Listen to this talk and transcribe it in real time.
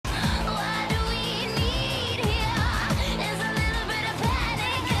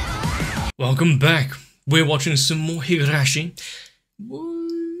Welcome back. We're watching some more Higurashi.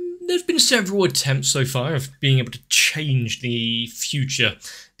 There's been several attempts so far of being able to change the future,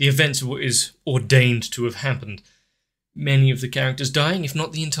 the events of what is ordained to have happened. Many of the characters dying, if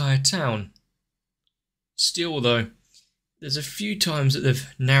not the entire town. Still, though, there's a few times that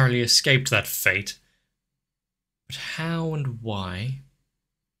they've narrowly escaped that fate. But how and why?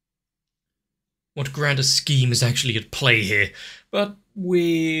 What grander scheme is actually at play here? But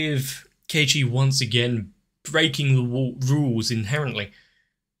with Keiichi once again breaking the rules inherently,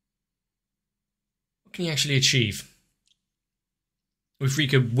 what can he actually achieve? With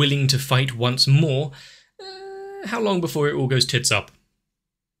Rika willing to fight once more, how long before it all goes tits up?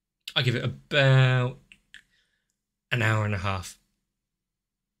 I give it about an hour and a half.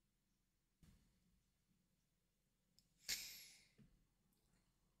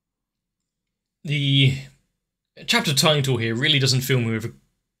 The chapter title here really doesn't fill me with a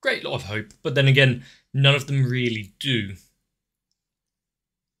great lot of hope, but then again, none of them really do.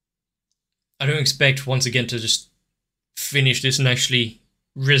 I don't expect once again to just finish this and actually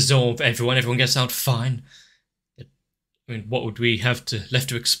resolve everyone. Everyone gets out fine. I mean, what would we have left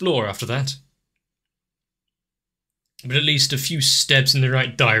to explore after that? But at least a few steps in the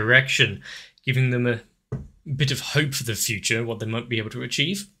right direction, giving them a bit of hope for the future, what they might be able to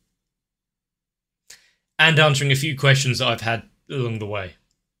achieve. And answering a few questions that I've had along the way.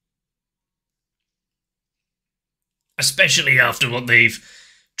 Especially after what they've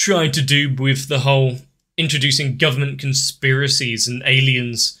tried to do with the whole introducing government conspiracies and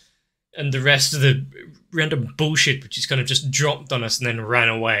aliens and the rest of the random bullshit which is kind of just dropped on us and then ran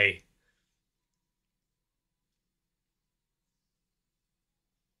away.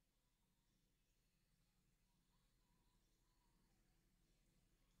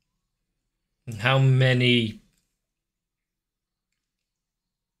 And how many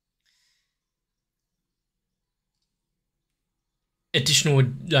additional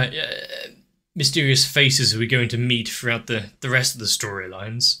mysterious faces are we going to meet throughout the rest of the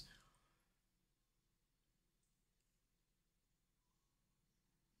storylines?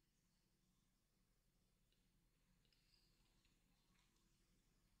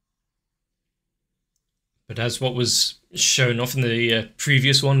 But as what was shown off in the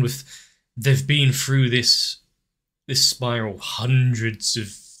previous one, with they've been through this spiral hundreds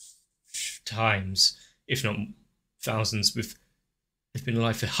of times, if not thousands, they've been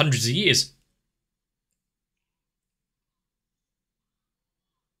alive for hundreds of years.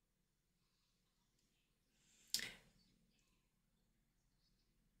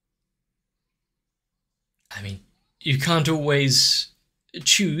 I mean, you can't always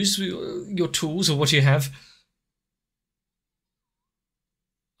choose your tools or what you have.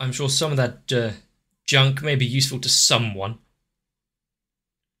 I'm sure some of that junk may be useful to someone.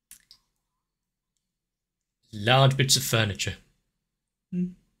 Large bits of furniture.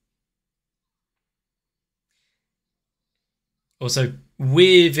 Also,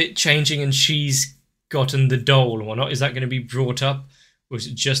 with it changing and she's gotten the doll or whatnot, is that going to be brought up? Or is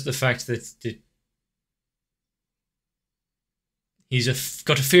it just the fact that he's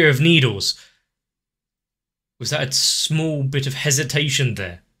got a fear of needles? Was that a small bit of hesitation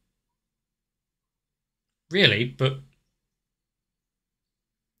there? Really? But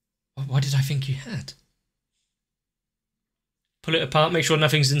why did I think you had? Pull it apart, make sure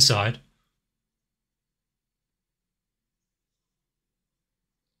nothing's inside.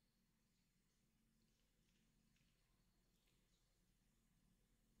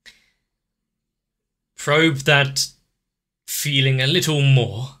 Probe that feeling a little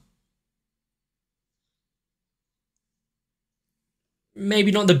more.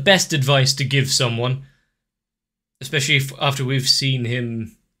 Maybe not the best advice to give someone, especially after we've seen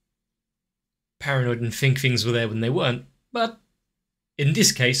him paranoid and think things were there when they weren't, but in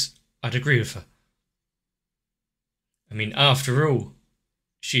this case, I'd agree with her. I mean, after all,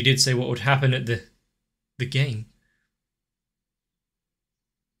 she did say what would happen at the game.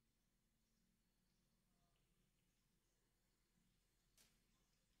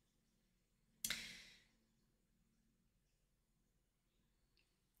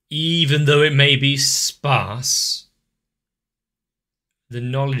 Even though it may be sparse, the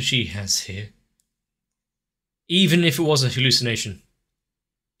knowledge he has here, even if it was a hallucination,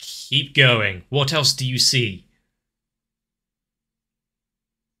 keep going. What else do you see?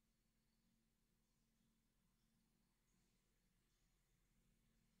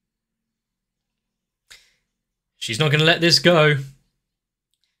 She's not going to let this go.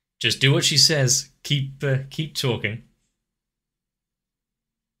 Just do what she says. Keep talking.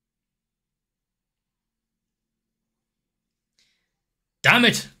 Damn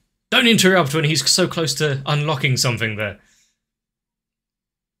it! Don't interrupt when he's so close to unlocking something there.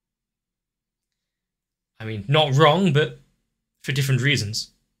 I mean, not wrong, but for different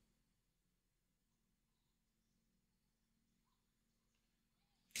reasons.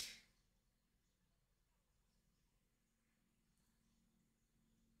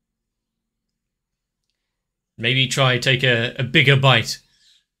 Maybe try take a bigger bite.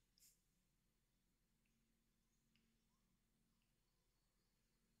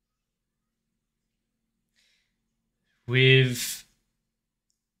 With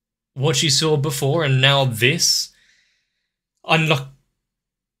what she saw before and now this, unlocking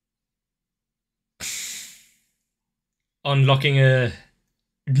a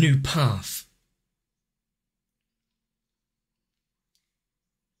new path.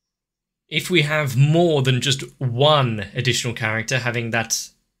 If we have more than just one additional character having that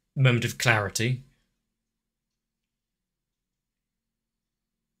moment of clarity.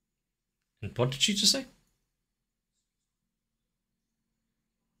 And what did she just say?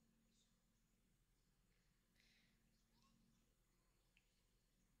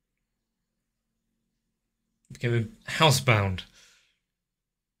 Became housebound.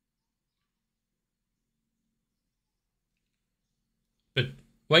 But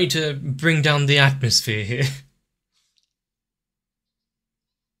way to bring down the atmosphere here.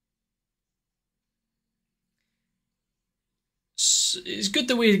 It's good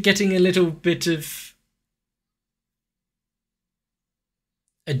that we're getting a little bit of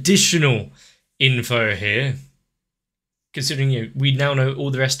additional info here. Considering we now know all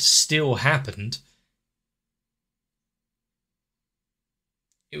the rest still happened.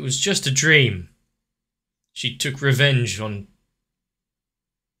 It was just a dream. She took revenge on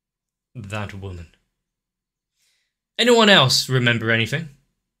that woman. Anyone else remember anything?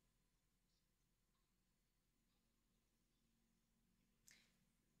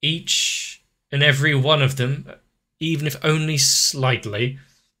 Each and every one of them, even if only slightly,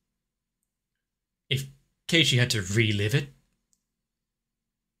 if Keiichi had to relive it.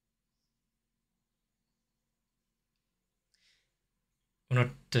 Why not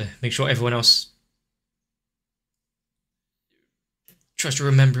make sure everyone else tries to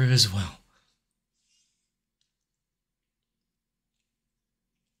remember it as well?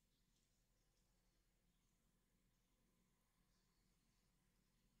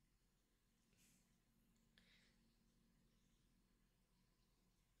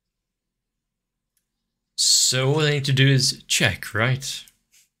 So all they need to do is check, right?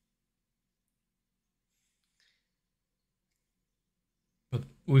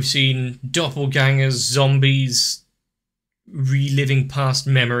 We've seen doppelgangers, zombies, reliving past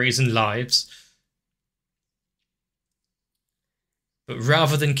memories and lives. But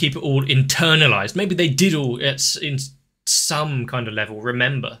rather than keep it all internalized, maybe they did all, in some kind of level,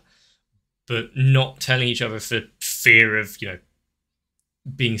 remember, but not telling each other for fear of,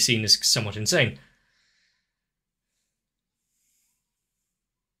 being seen as somewhat insane.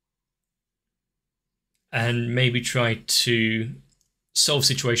 And maybe try to solve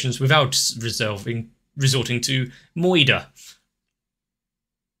situations without resorting to moida.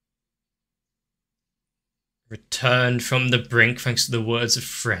 Returned from the brink thanks to the words of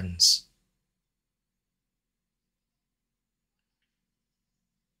friends.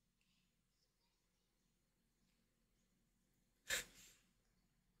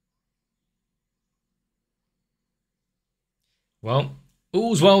 Well,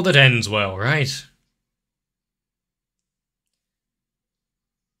 all's well that ends well, right?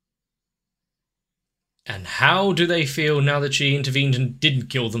 And how do they feel now that she intervened and didn't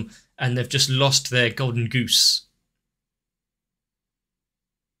kill them, and they've just lost their golden goose?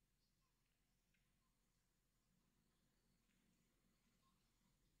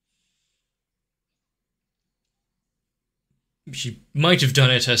 She might have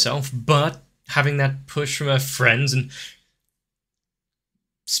done it herself, but having that push from her friends and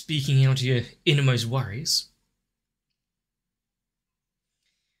speaking out your innermost worries.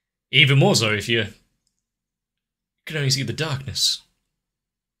 Even more so if you can only see the darkness.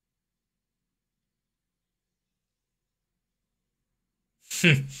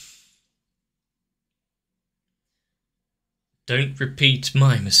 Don't repeat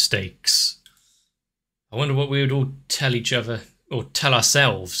my mistakes. I wonder what we would all tell each other, or tell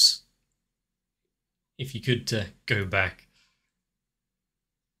ourselves, if you could go back.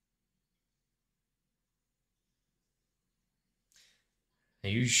 Are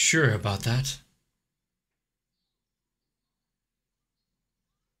you sure about that?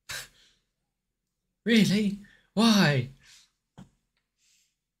 Really? Why?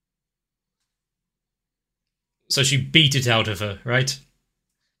 So she beat it out of her, right?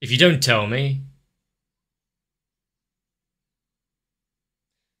 If you don't tell me...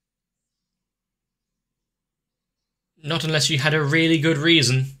 Not unless you had a really good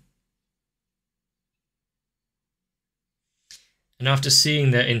reason. And after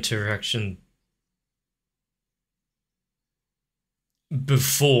seeing their interaction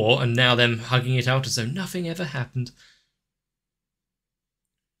before, and now them hugging it out as though nothing ever happened.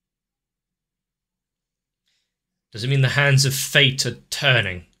 Does it mean the hands of fate are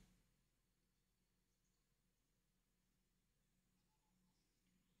turning?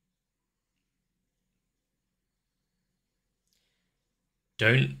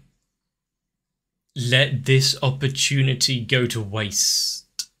 Don't let this opportunity go to waste.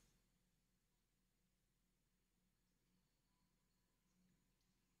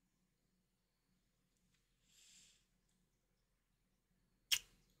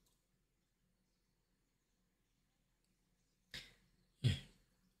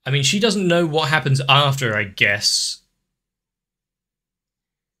 I mean, she doesn't know what happens after, I guess.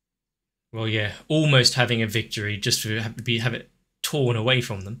 Well, yeah, almost having a victory just to have it torn away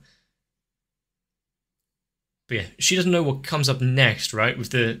from them. But yeah, she doesn't know what comes up next, right?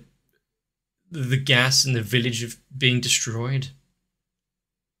 With the gas and the village of being destroyed.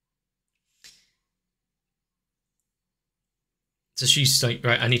 So she's like,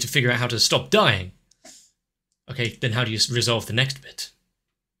 right, I need to figure out how to stop dying. Okay, then how do you resolve the next bit?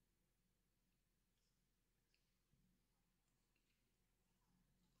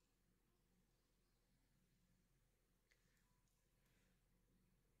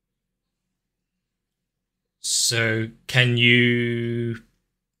 So, can you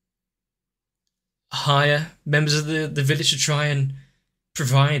hire members of the village to try and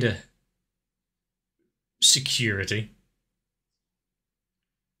provide a security?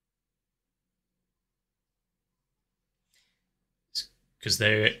 Because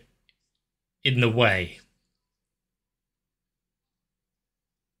they're in the way.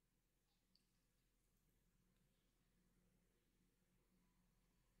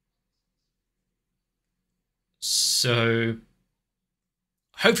 So,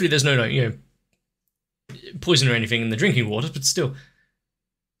 hopefully there's no, like, you know, poison or anything in the drinking water, but still.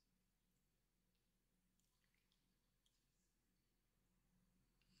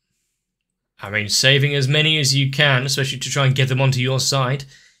 I mean, saving as many as you can, especially to try and get them onto your side.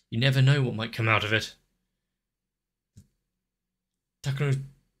 You never know what might come out of it. Takano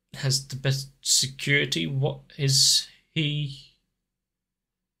has the best security. What is he?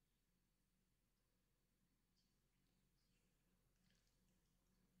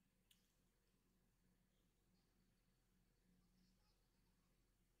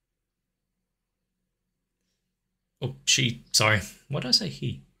 Oh, she. Sorry. What did I say?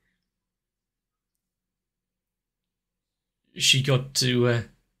 He. She got to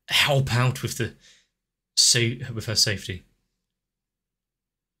help out with the with her safety.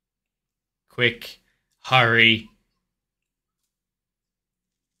 Quick, hurry.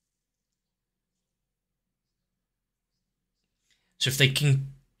 So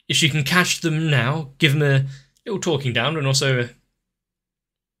if she can catch them now, give them a little talking down, and also.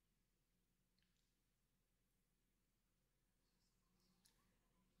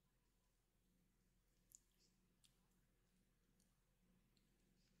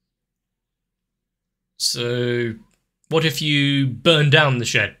 So, what if you burn down the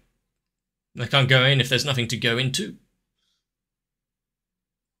shed? They can't go in if there's nothing to go into.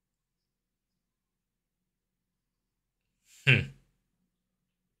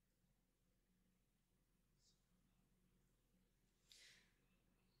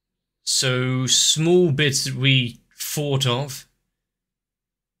 So, small bits that we thought of.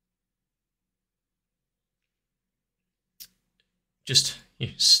 Just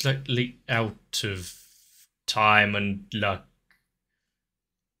slightly out of time and luck.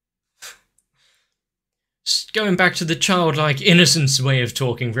 Going back to the childlike innocence way of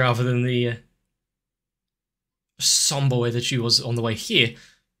talking rather than the somber way that she was on the way here.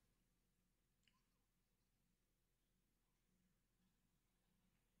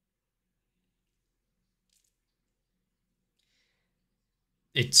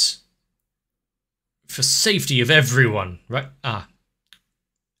 It's for safety of everyone, right? Ah.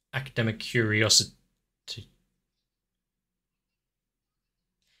 Academic curiosity.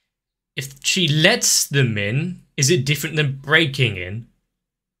 If she lets them in, is it different than breaking in?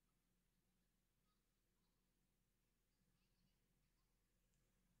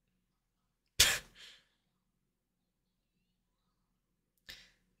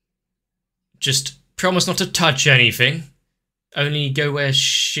 Just promise not to touch anything. Only go where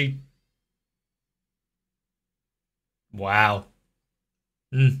she... Wow.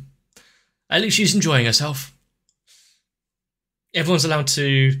 Mm. At least she's enjoying herself. Everyone's allowed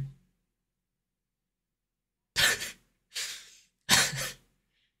to...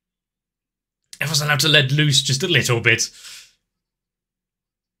 Everyone's allowed to let loose just a little bit.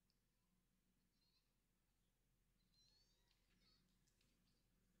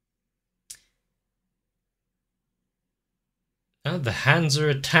 Oh, the hands are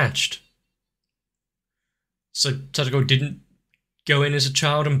attached. So Tadako didn't go in as a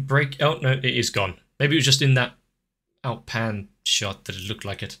child and break... Oh, no, it is gone. Maybe it was just in that outpan shot that it looked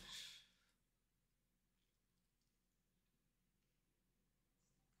like it.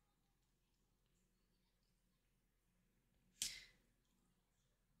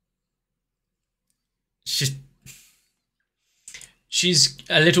 She's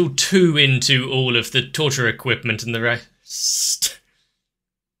a little too into all of the torture equipment and the rest.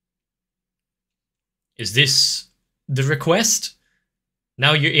 Is this the request?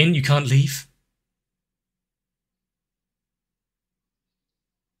 Now you're in, you can't leave?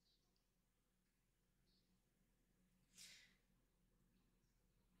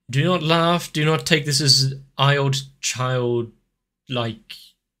 Do not laugh, do not take this as idle child-like...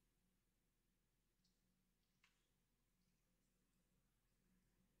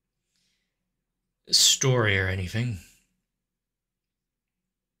 story or anything.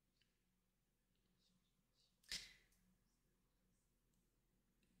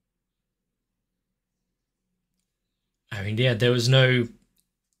 I mean, yeah, there was no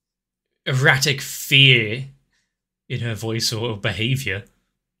erratic fear in her voice or behaviour.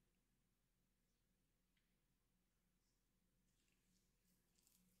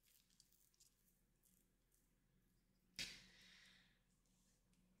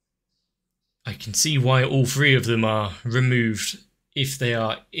 I can see why all three of them are removed if they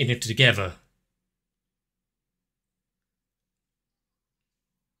are in it together.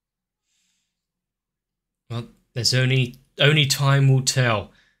 Well, there's only time will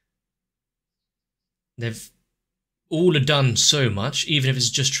tell. They've all done so much, even if it's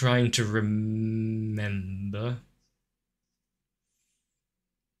just trying to remember.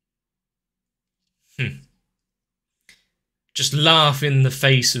 Just laugh in the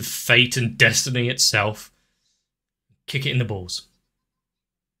face of fate and destiny itself. Kick it in the balls.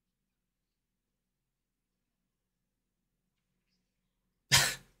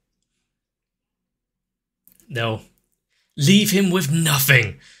 They'll leave him with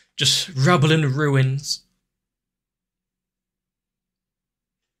nothing. Just rubble and ruins.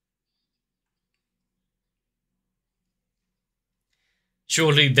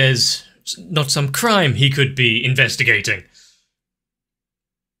 Surely there's not some crime he could be investigating.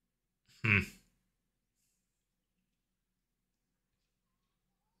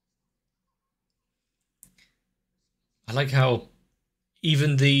 I like how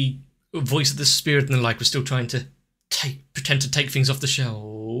even the voice of the spirit and the like was still trying to pretend to take things off the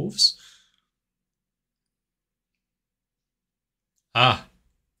shelves. Ah.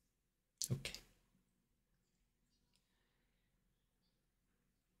 Okay.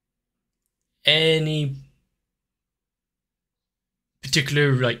 Any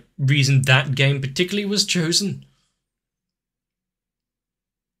particular reason that game particularly was chosen?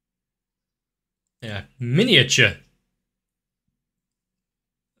 Yeah, miniature.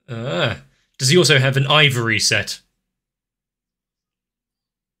 Does he also have an ivory set?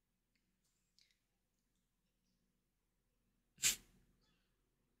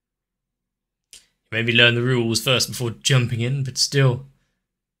 Maybe learn the rules first before jumping in, but still.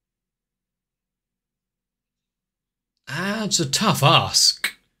 It's a tough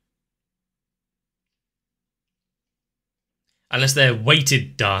ask. Unless they're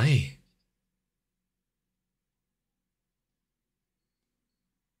weighted die.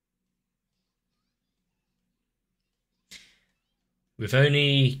 With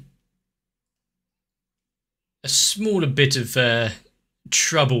only a smaller bit of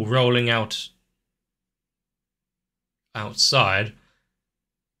trouble rolling outside.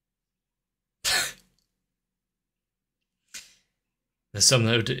 There's some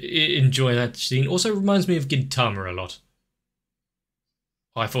that would enjoy that scene. Also reminds me of Gintama a lot.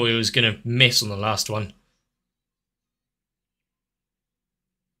 I thought he was going to miss on the last one.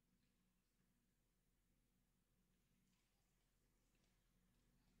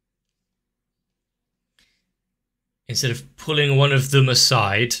 Instead of pulling one of them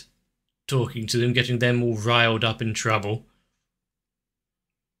aside, talking to them, getting them all riled up in trouble.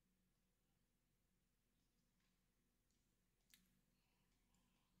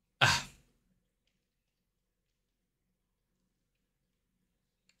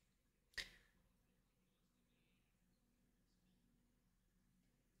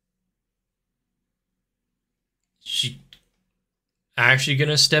 actually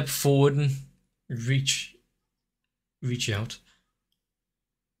gonna step forward and reach out.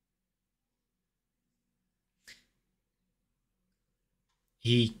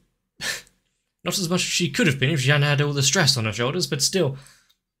 He... not as much as she could have been if she hadn't had all the stress on her shoulders, but still.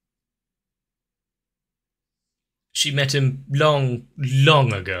 She met him long,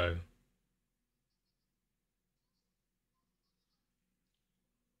 long ago.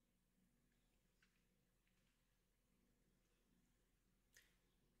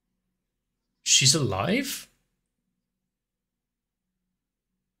 She's alive?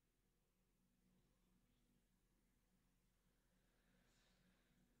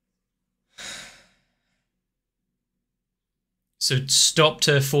 So it stopped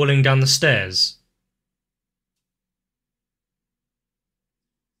her falling down the stairs.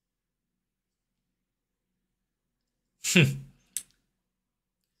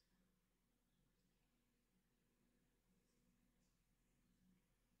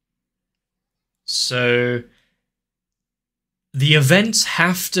 So the events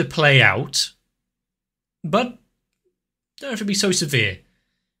have to play out, but don't have to be so severe.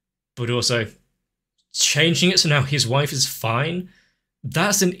 But also, changing it so now his wife is fine,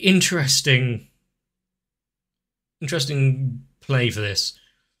 that's an interesting play for this.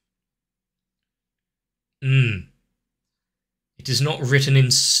 It is not written in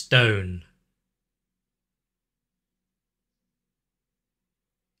stone.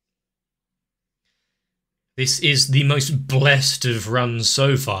 This is the most blessed of runs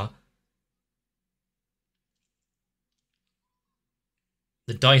so far.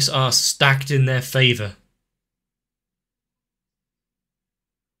 The dice are stacked in their favour.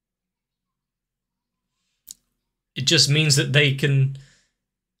 It just means that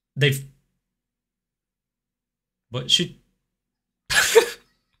they've... What should...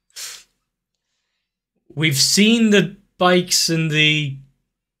 We've seen the bikes and the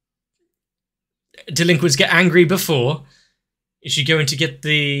delinquents get angry before. Is she going to get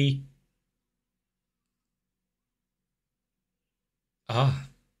the...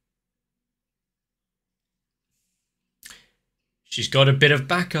 She's got a bit of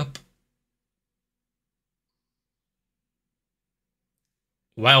backup.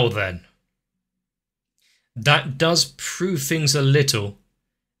 Well then. That does prove things a little.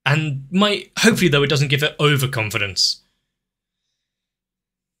 And might... Hopefully, though, it doesn't give her overconfidence.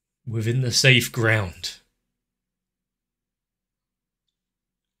 Within the safe ground.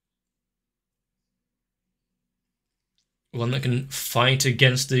 One that can fight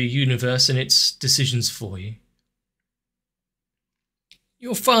against the universe and its decisions for you.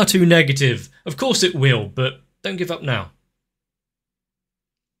 You're far too negative. Of course it will, but don't give up now.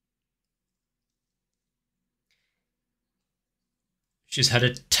 She's had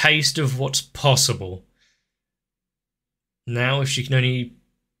a taste of what's possible. Now, if she can only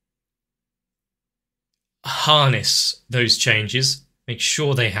harness those changes, make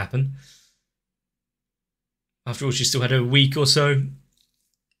sure they happen. After all, she still had a week or so.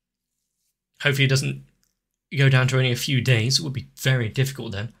 Hopefully it doesn't go down to only a few days. It would be very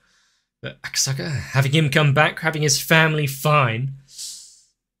difficult then. But Akasaka, having him come back, having his family fine,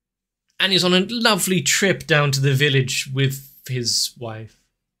 and he's on a lovely trip down to the village with his wife.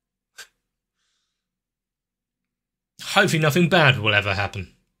 Hopefully nothing bad will ever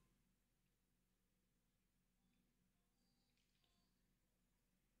happen.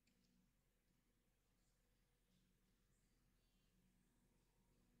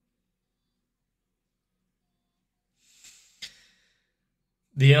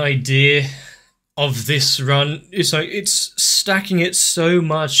 The idea of this run is like it's stacking it so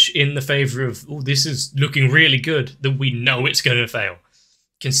much in the favour of, oh, this is looking really good, that we know it's going to fail.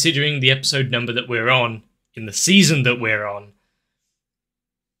 Considering the episode number that we're on, in the season that we're on,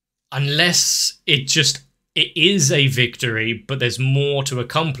 unless it is a victory, but there's more to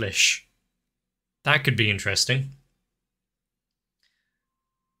accomplish, that could be interesting.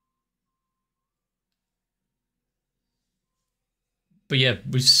 But yeah,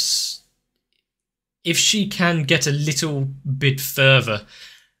 if she can get a little bit further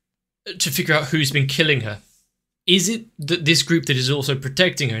to figure out who's been killing her, is it that this group that is also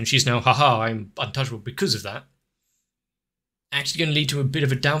protecting her and she's now, haha, I'm untouchable because of that, actually going to lead to a bit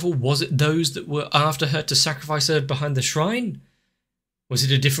of a downfall? Was it those that were after her to sacrifice her behind the shrine? Was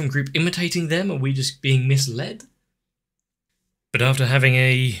it a different group imitating them? Are we just being misled? But after having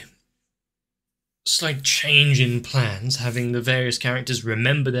a slight change in plans, having the various characters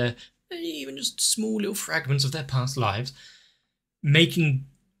remember their, even just small little fragments of their past lives, making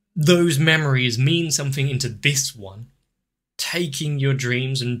those memories mean something into this one, taking your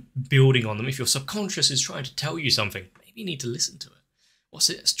dreams and building on them. If your subconscious is trying to tell you something, maybe you need to listen to it. What's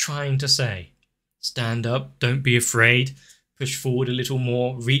it trying to say? Stand up, don't be afraid, push forward a little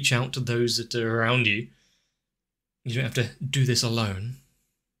more, reach out to those that are around you. You don't have to do this alone.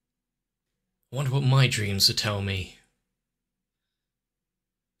 I wonder what my dreams would tell me.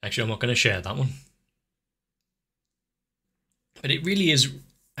 Actually, I'm not going to share that one. But it really is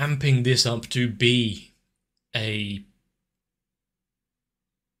amping this up to be a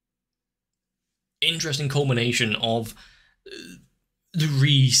interesting culmination of the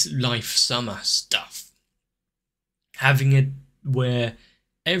re-life summer stuff. Having it where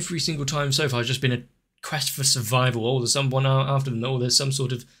every single time so far has just been a quest for survival. Oh, there's someone after them. Oh, there's some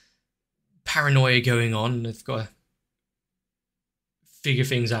sort of paranoia going on. They've got to figure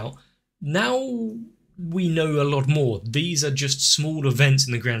things out. Now we know a lot more. These are just small events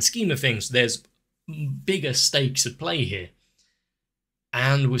in the grand scheme of things. There's bigger stakes at play here.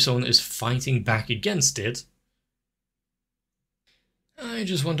 And with someone that is fighting back against it, I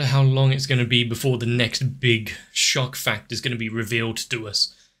just wonder how long it's going to be before the next big shock fact is going to be revealed to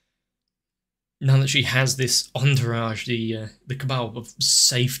us. Now that she has this entourage, the cabal of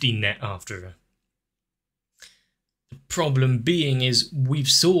safety net after her. The problem being is we've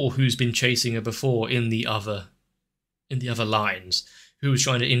saw who's been chasing her before in the other lines, who was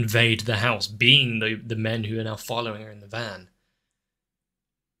trying to invade the house, being the men who are now following her in the van.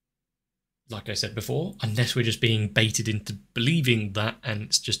 Like I said before, unless we're just being baited into believing that and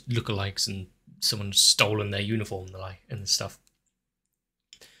it's just lookalikes and someone's stolen their uniform and stuff.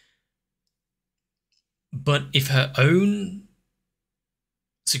 But if her own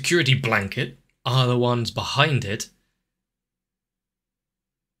security blanket are the ones behind it,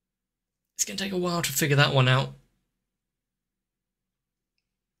 it's going to take a while to figure that one out.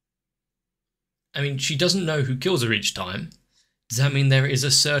 I mean, she doesn't know who kills her each time. Does that mean there is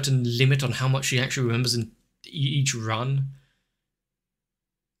a certain limit on how much she actually remembers in each run?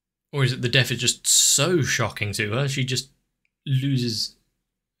 Or is it the death is just so shocking to her, she just loses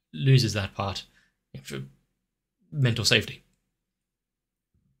that part for mental safety?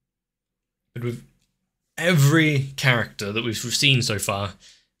 But with every character that we've seen so far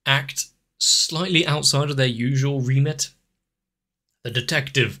act slightly outside of their usual remit. The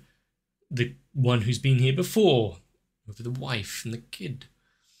detective, the one who's been here before, with the wife and the kid.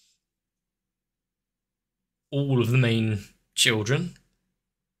 All of the main children.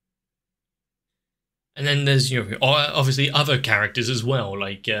 And then there's, obviously other characters as well,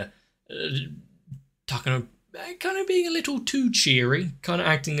 like Takano kind of being a little too cheery, kind of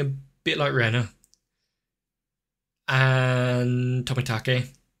acting a bit like Rena. And Tomitake.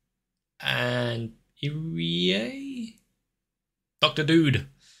 And Irie? Dr. Dude.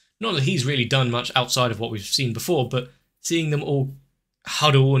 Not that he's really done much outside of what we've seen before, but seeing them all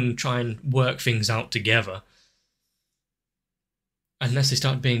huddle and try and work things out together. Unless they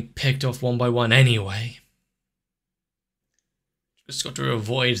start being picked off one by one anyway. Just got to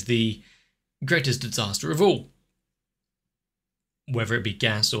avoid the greatest disaster of all. Whether it be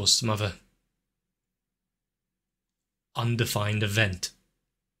gas or some other undefined event.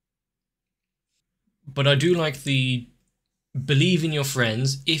 But I do like the believe in your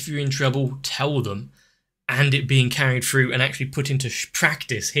friends, if you're in trouble, tell them, and it being carried through and actually put into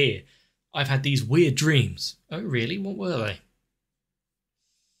practice here. I've had these weird dreams. Oh really? What were they?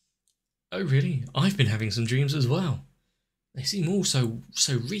 Oh really? I've been having some dreams as well. They seem all so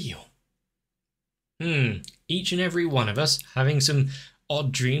real. Each and every one of us having some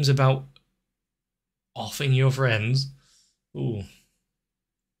odd dreams about offing your friends. Ooh,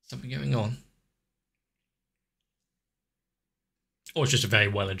 something going on. Or it's just a very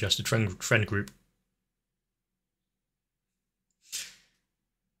well-adjusted friend group.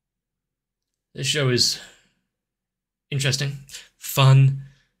 This show is interesting, fun,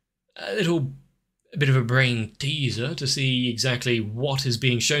 a bit of a brain teaser to see exactly what is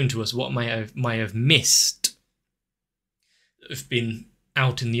being shown to us, what may have missed, that have been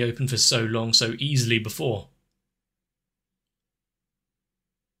out in the open for so long, so easily before.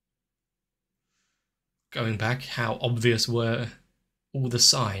 Going back, how obvious were all the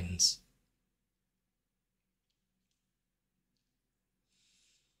signs?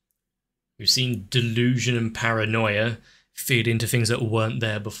 We've seen delusion and paranoia feed into things that weren't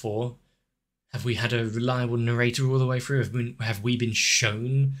there before. Have we had a reliable narrator all the way through? Have we been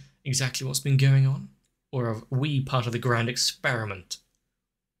shown exactly what's been going on? Or are we part of the grand experiment?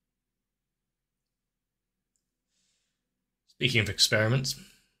 Speaking of experiments,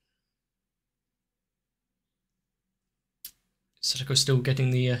 Sadako's still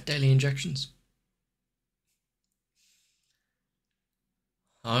getting the daily injections.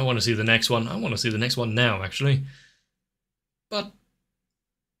 I want to see the next one. I want to see the next one now, actually. But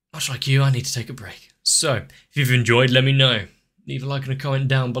much like you, I need to take a break. So, if you've enjoyed, let me know. Leave a like and a comment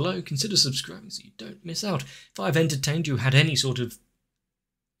down below. Consider subscribing so you don't miss out. If I've entertained you, had any sort of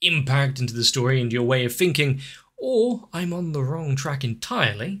impact into the story and your way of thinking, or I'm on the wrong track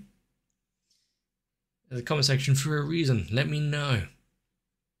entirely, there's a comment section for a reason. Let me know.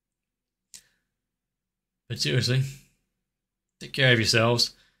 But seriously, take care of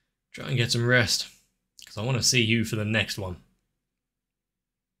yourselves. Try and get some rest, because I want to see you for the next one.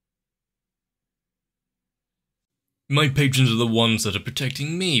 My patrons are the ones that are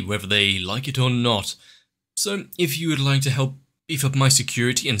protecting me, whether they like it or not. So if you would like to help beef up my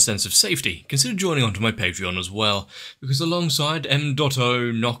security and sense of safety, consider joining onto my Patreon as well, because alongside M.O,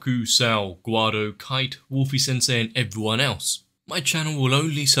 Noku, Sal, Guado, Kite, Wolfie Sensei and everyone else, my channel will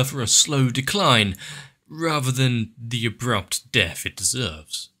only suffer a slow decline, rather than the abrupt death it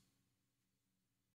deserves.